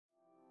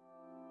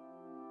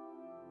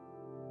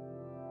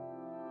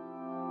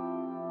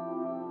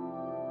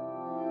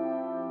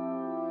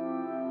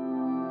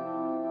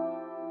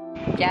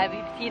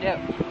Gabby Petito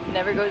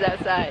never goes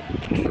outside.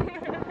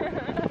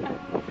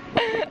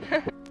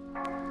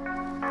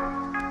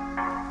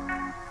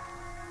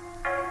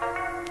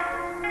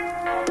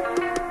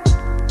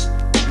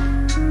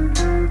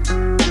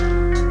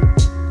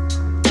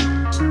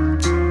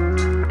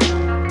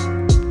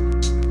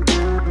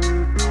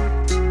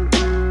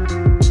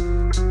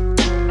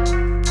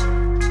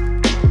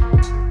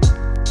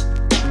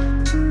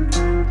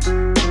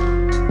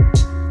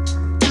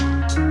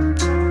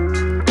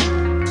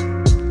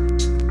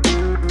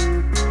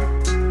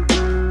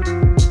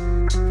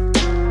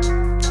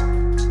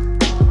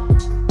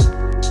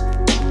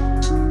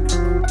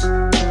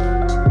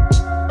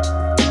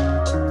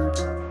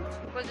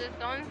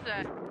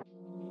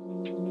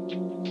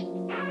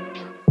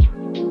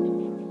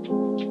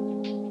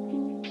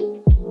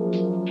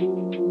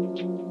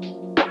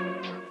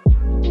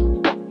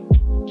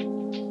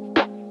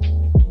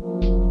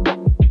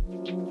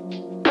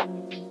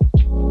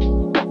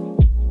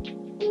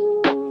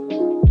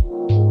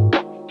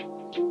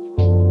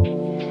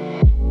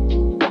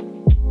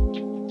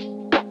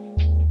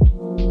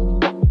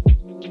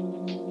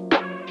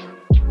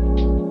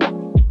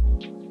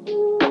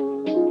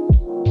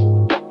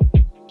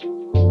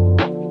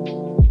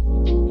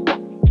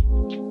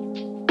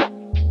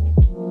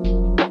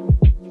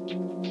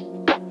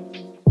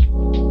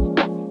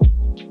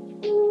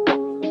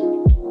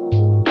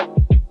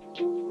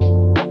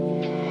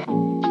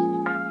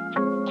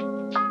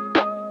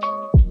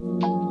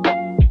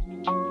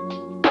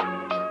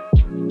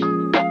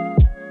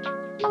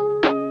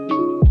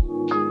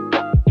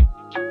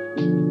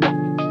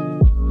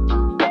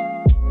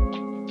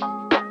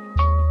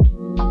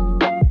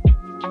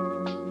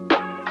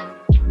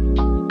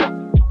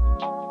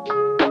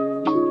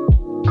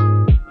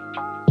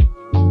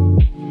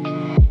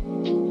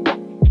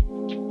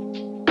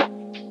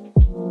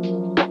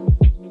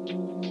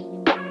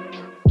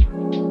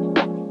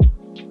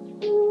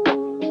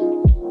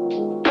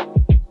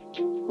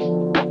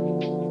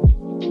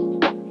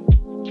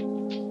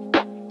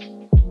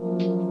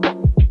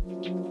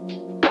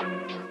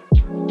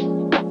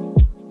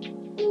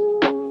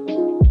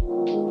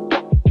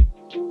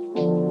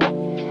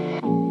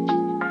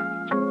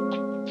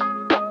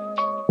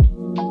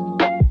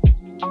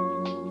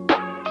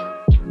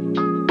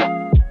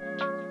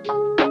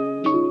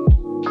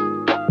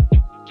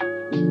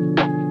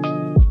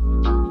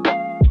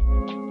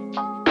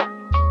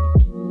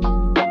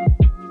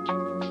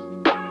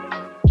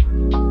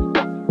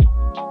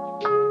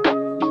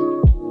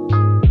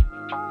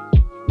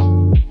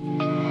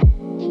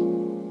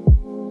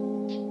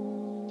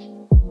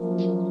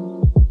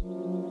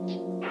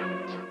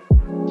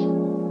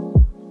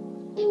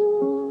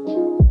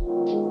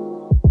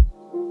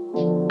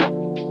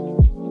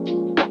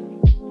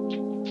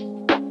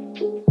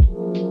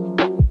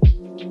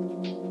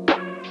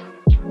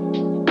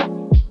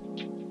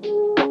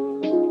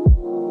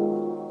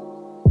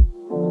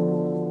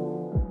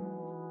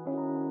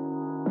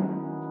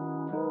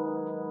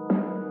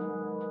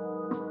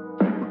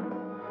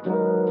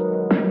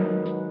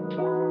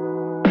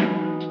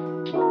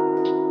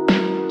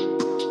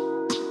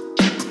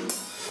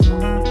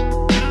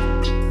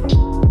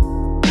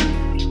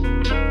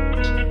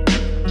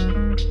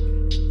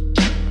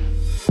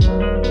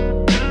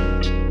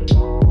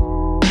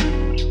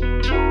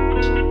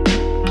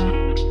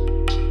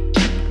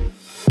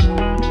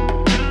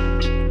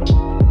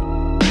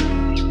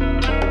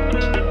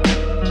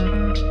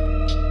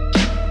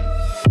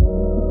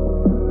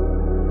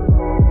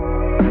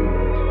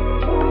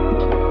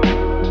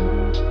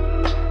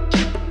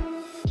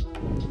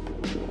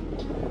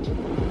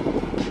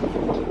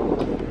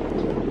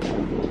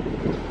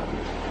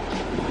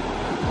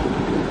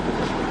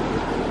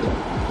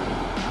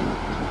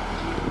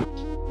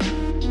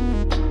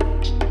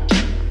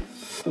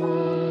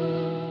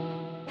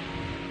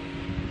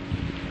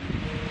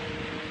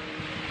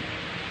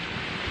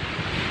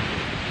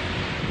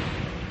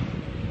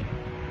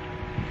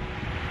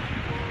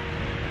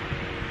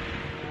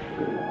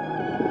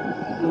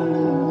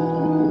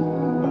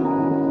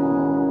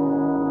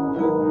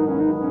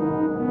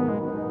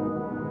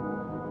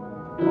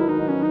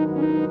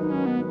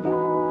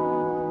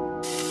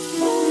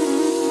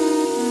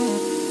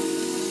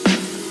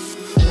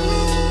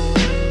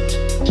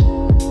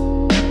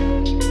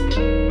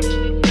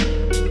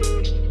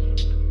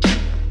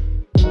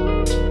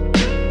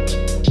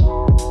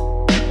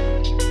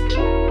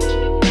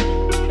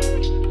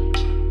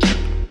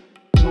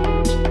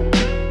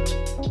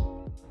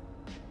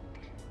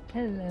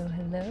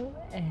 Hello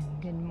and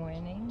good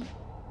morning.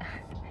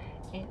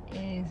 It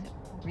is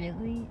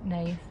really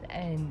nice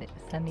and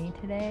sunny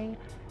today.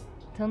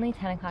 It's only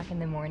 10 o'clock in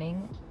the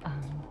morning,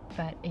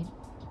 but it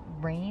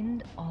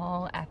rained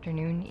all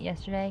afternoon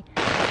yesterday.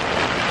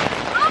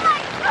 Oh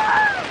my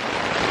God!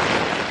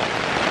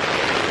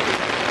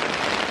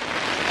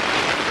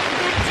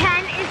 The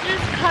tent is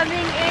just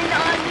coming in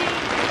on me.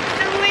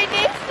 The wind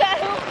is so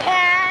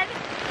bad.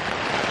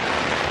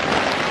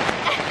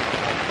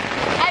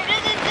 I've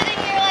just been sitting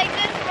here like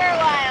this for a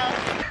while.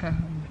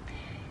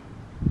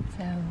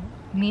 So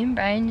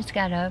Brian just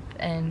got up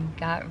and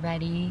got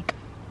ready,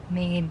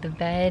 made the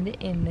bed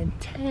in the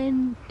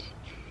tent,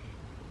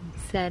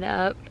 set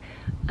up.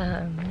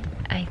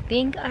 I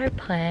think our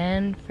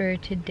plan for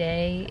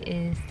today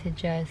is to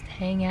just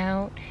hang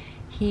out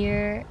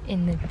here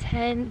in the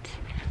tent.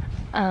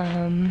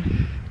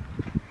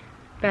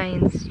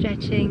 Brian's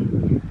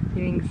stretching,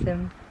 doing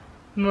some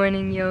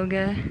morning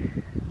yoga.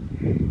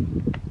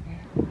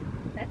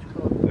 That's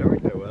cool. That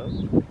worked out well.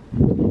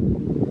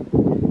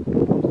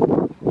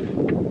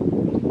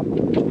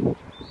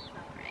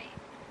 Alright.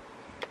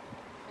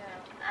 So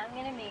I'm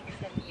gonna make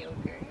some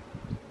yogurt.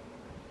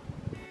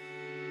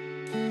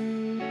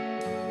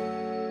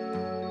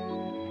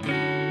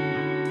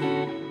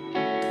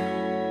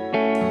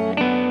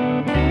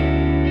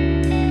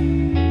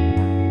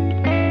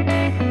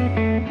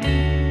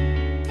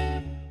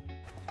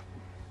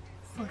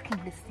 Looking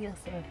to steal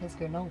some of his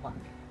granola.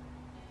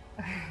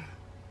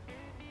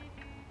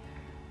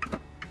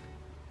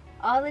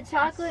 All the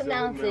chocolate So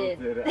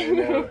melted. I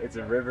know, it's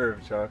a river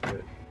of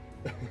chocolate.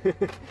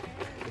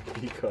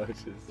 Be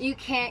cautious. You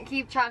can't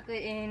keep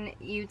chocolate in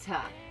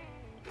Utah.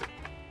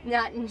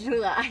 Not in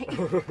July.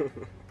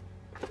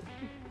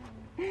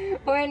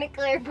 Or in a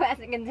clear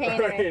plastic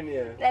container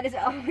Yeah. that is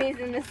always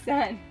in the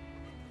sun.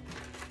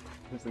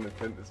 I was in the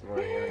tent this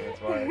morning, I think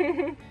that's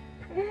why.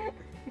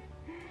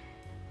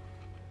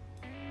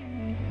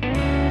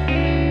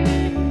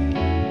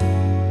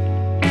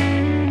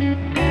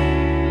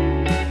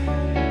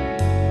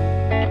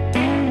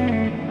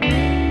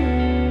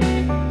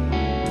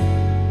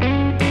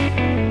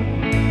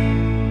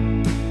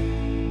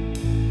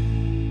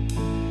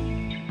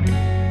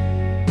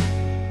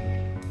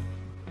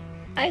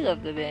 I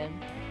love the band.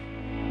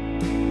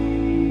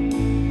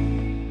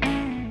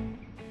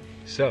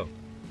 So,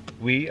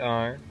 we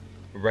are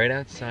right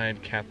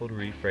outside Capitol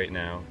Reef right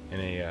now in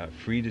a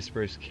free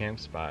dispersed camp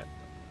spot.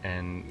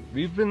 And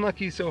we've been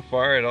lucky so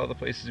far at all the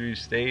places we've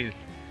stayed,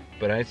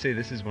 but I'd say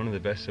this is one of the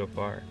best so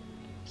far.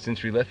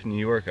 Since we left New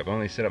York, I've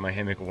only set up my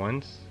hammock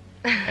once,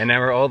 and now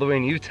we're all the way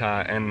in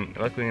Utah, and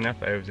luckily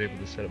enough, I was able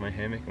to set up my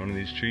hammock in one of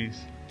these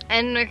trees.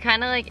 And we're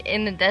kind of like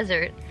in the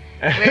desert.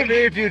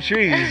 Very few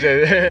trees.